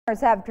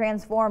Have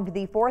transformed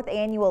the 4th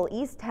annual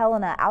East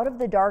Helena Out of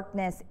the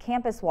Darkness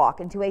Campus Walk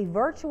into a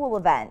virtual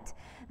event.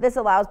 This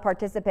allows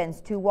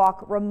participants to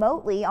walk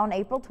remotely on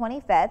April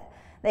 25th.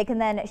 They can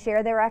then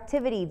share their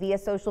activity via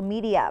social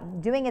media.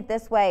 Doing it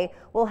this way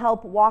will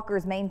help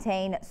walkers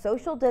maintain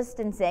social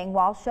distancing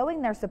while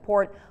showing their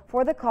support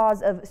for the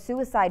cause of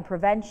suicide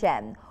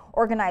prevention.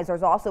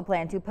 Organizers also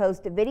plan to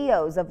post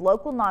videos of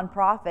local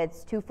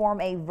nonprofits to form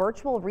a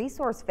virtual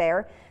resource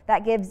fair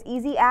that gives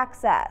easy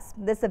access.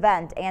 This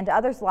event and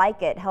others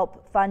like it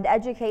help fund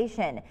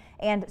education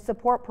and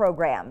support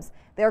programs.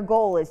 Their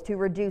goal is to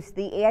reduce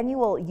the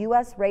annual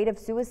U.S. rate of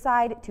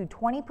suicide to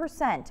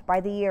 20%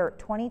 by the year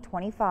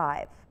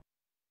 2025.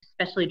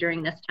 Especially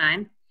during this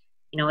time,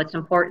 it's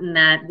important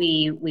that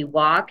we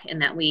walk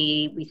and that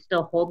we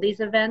still hold these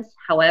events,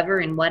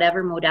 however, in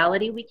whatever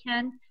modality we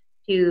can,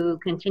 to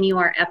continue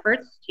our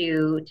efforts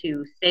to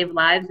save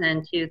lives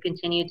and to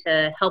continue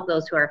to help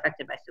those who are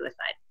affected by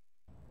suicide.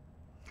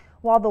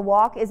 While the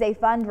walk is a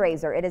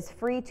fundraiser, it is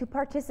free to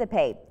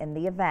participate in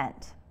the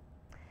event.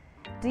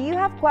 Do you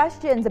have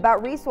questions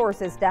about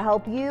resources to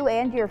help you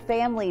and your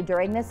family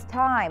during this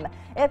time?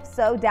 If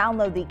so,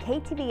 download the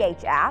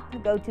KTVH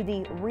app, go to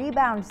the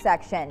Rebound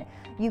section.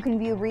 You can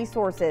view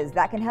resources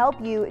that can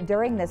help you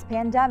during this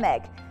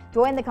pandemic.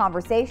 Join the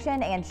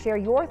conversation and share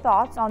your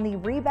thoughts on the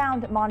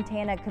Rebound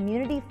Montana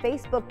Community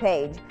Facebook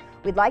page.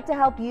 We'd like to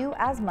help you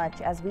as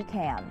much as we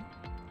can.